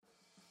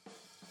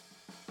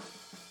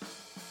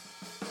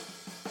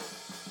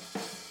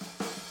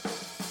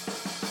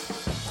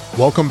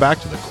Welcome back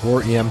to the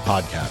Core EM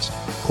Podcast.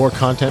 Core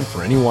content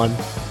for anyone,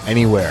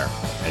 anywhere,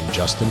 and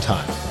just in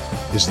time.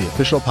 This is the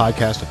official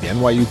podcast of the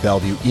NYU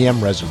Bellevue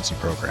EM Residency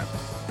Program.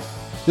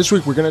 This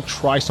week, we're going to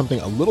try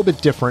something a little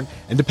bit different,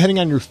 and depending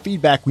on your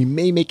feedback, we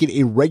may make it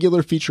a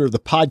regular feature of the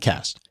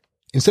podcast.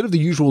 Instead of the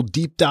usual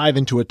deep dive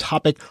into a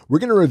topic, we're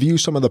going to review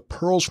some of the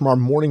pearls from our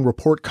Morning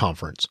Report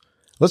conference.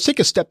 Let's take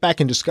a step back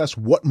and discuss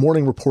what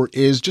Morning Report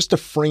is, just to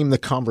frame the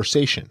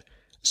conversation.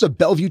 This is a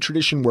Bellevue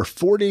tradition where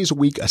 4 days a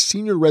week, a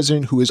senior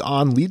resident who is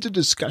on leads a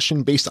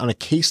discussion based on a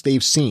case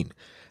they've seen.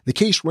 The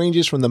case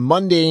ranges from the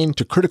mundane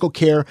to critical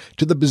care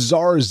to the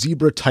bizarre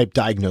zebra-type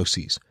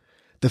diagnoses.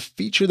 The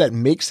feature that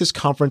makes this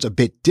conference a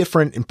bit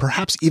different and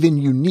perhaps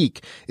even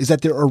unique is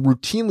that there are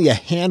routinely a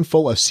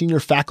handful of senior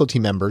faculty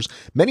members,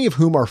 many of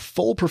whom are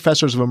full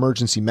professors of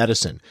emergency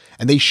medicine,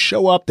 and they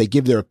show up, they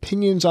give their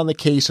opinions on the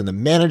case and the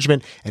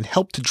management, and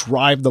help to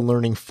drive the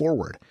learning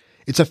forward.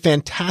 It's a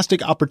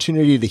fantastic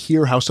opportunity to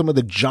hear how some of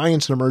the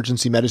giants in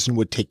emergency medicine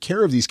would take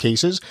care of these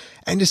cases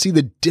and to see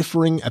the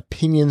differing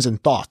opinions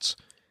and thoughts.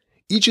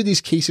 Each of these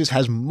cases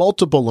has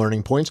multiple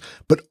learning points,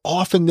 but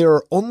often there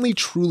are only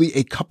truly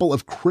a couple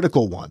of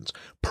critical ones,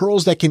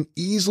 pearls that can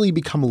easily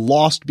become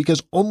lost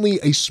because only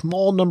a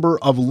small number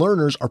of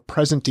learners are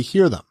present to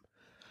hear them.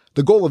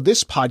 The goal of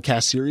this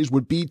podcast series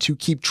would be to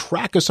keep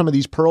track of some of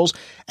these pearls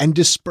and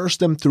disperse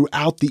them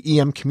throughout the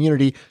EM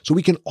community so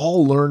we can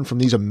all learn from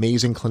these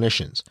amazing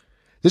clinicians.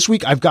 This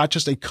week, I've got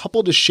just a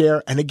couple to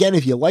share, and again,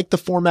 if you like the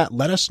format,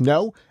 let us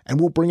know,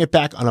 and we'll bring it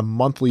back on a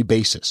monthly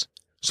basis.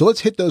 So let's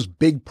hit those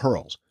big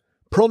pearls.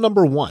 Pearl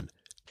number 1,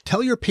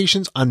 tell your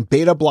patients on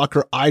beta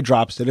blocker eye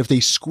drops that if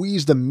they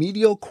squeeze the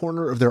medial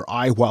corner of their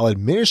eye while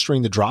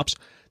administering the drops,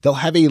 they'll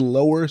have a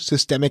lower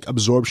systemic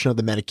absorption of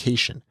the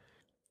medication.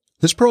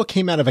 This pearl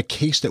came out of a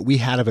case that we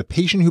had of a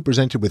patient who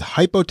presented with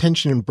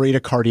hypotension and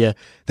bradycardia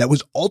that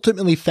was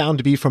ultimately found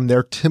to be from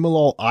their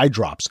timolol eye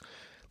drops.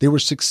 They were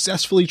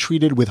successfully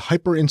treated with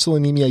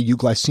hyperinsulinemia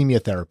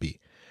euglycemia therapy.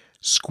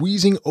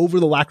 Squeezing over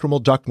the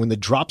lacrimal duct when the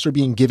drops are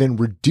being given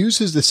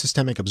reduces the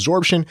systemic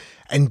absorption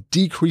and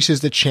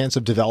decreases the chance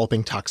of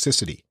developing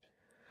toxicity.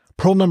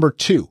 Pearl number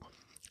 2,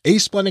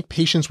 asplenic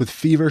patients with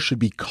fever should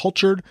be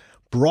cultured,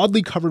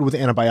 broadly covered with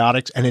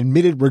antibiotics, and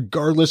admitted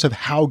regardless of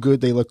how good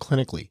they look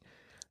clinically.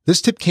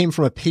 This tip came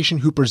from a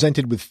patient who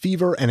presented with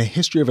fever and a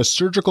history of a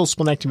surgical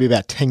splenectomy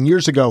about 10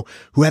 years ago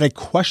who had a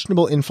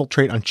questionable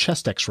infiltrate on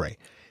chest x-ray.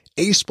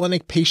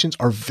 Asplenic patients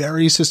are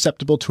very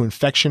susceptible to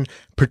infection,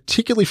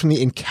 particularly from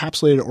the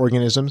encapsulated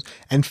organisms,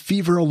 and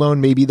fever alone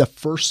may be the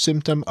first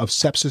symptom of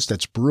sepsis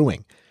that's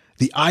brewing.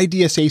 The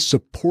IDSA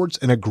supports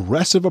an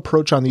aggressive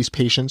approach on these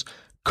patients,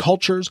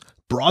 cultures,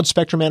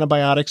 broad-spectrum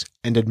antibiotics,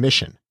 and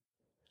admission.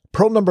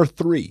 Pearl number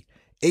 3,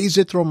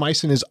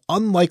 azithromycin is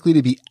unlikely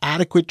to be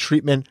adequate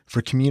treatment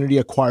for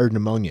community-acquired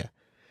pneumonia.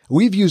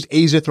 We've used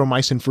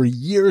azithromycin for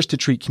years to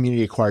treat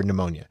community-acquired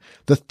pneumonia.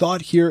 The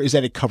thought here is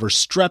that it covers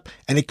strep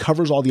and it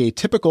covers all the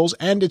atypicals,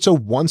 and it's a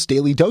once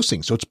daily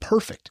dosing, so it's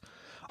perfect.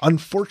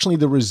 Unfortunately,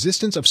 the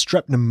resistance of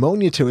strep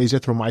pneumonia to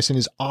azithromycin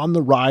is on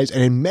the rise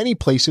and in many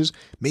places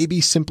may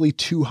be simply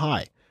too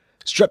high.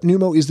 Strep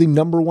pneumo is the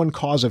number one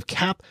cause of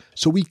CAP,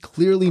 so we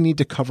clearly need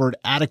to cover it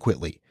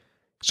adequately.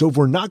 So if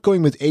we're not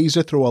going with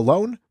azithro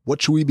alone,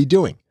 what should we be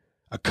doing?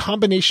 A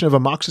combination of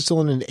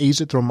amoxicillin and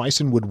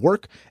azithromycin would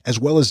work, as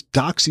well as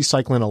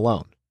doxycycline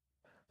alone.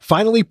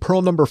 Finally,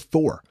 pearl number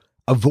 4,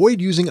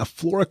 avoid using a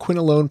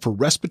fluoroquinolone for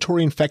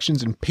respiratory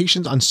infections in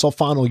patients on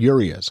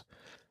sulfonylureas.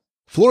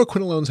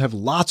 Fluoroquinolones have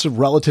lots of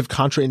relative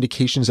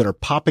contraindications that are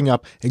popping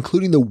up,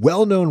 including the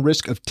well-known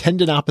risk of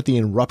tendinopathy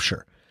and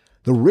rupture.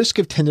 The risk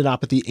of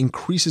tendinopathy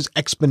increases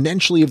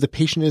exponentially if the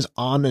patient is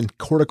on a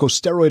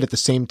corticosteroid at the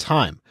same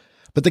time.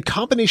 But the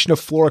combination of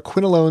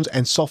fluoroquinolones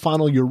and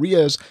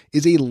sulfonylureas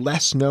is a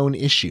less known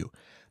issue.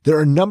 There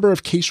are a number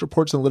of case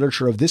reports in the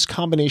literature of this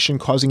combination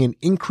causing an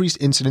increased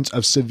incidence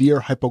of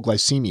severe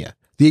hypoglycemia.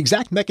 The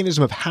exact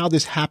mechanism of how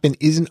this happened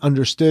isn't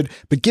understood,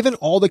 but given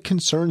all the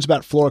concerns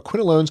about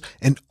fluoroquinolones,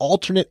 an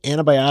alternate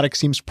antibiotic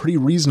seems pretty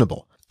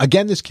reasonable.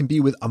 Again, this can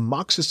be with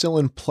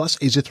amoxicillin plus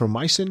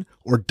azithromycin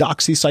or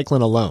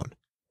doxycycline alone.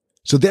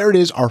 So there it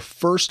is, our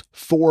first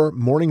 4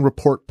 Morning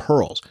Report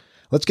pearls.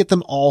 Let's get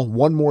them all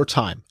one more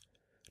time.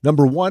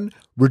 Number 1,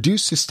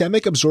 reduce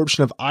systemic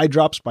absorption of eye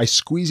drops by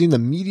squeezing the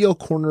medial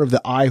corner of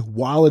the eye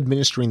while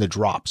administering the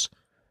drops.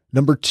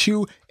 Number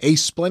 2,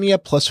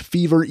 asplenia plus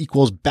fever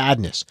equals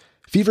badness.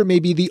 Fever may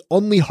be the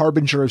only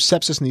harbinger of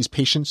sepsis in these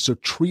patients, so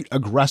treat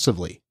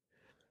aggressively.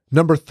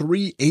 Number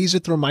 3,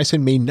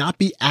 azithromycin may not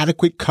be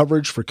adequate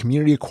coverage for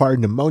community-acquired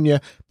pneumonia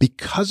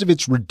because of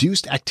its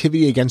reduced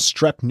activity against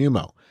strep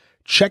pneumo.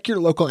 Check your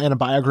local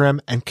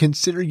antibiogram and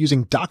consider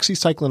using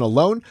doxycycline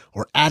alone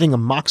or adding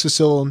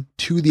amoxicillin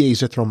to the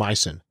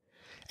azithromycin.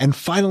 And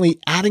finally,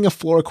 adding a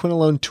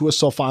fluoroquinolone to a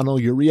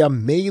sulfonylurea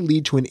may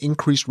lead to an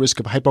increased risk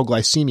of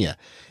hypoglycemia.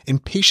 In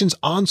patients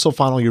on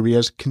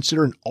sulfonylureas,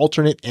 consider an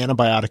alternate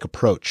antibiotic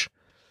approach.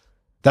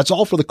 That's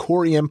all for the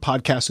Core EM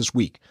podcast this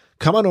week.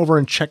 Come on over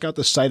and check out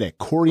the site at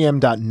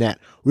coreem.net.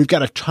 We've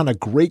got a ton of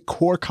great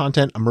core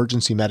content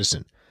emergency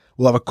medicine.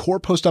 We'll have a core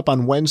post up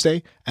on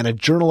Wednesday and a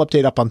journal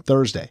update up on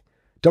Thursday.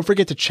 Don't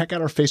forget to check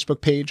out our Facebook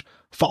page,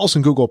 follow us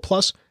on Google+,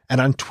 and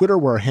on Twitter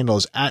where our handle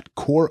is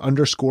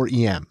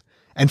 @core_EM.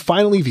 And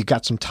finally, if you've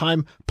got some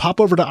time,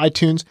 pop over to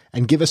iTunes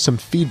and give us some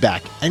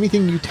feedback.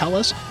 Anything you tell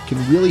us can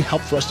really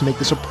help for us to make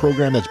this a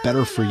program that's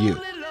better for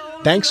you.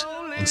 Thanks,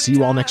 and see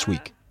you all next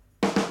week.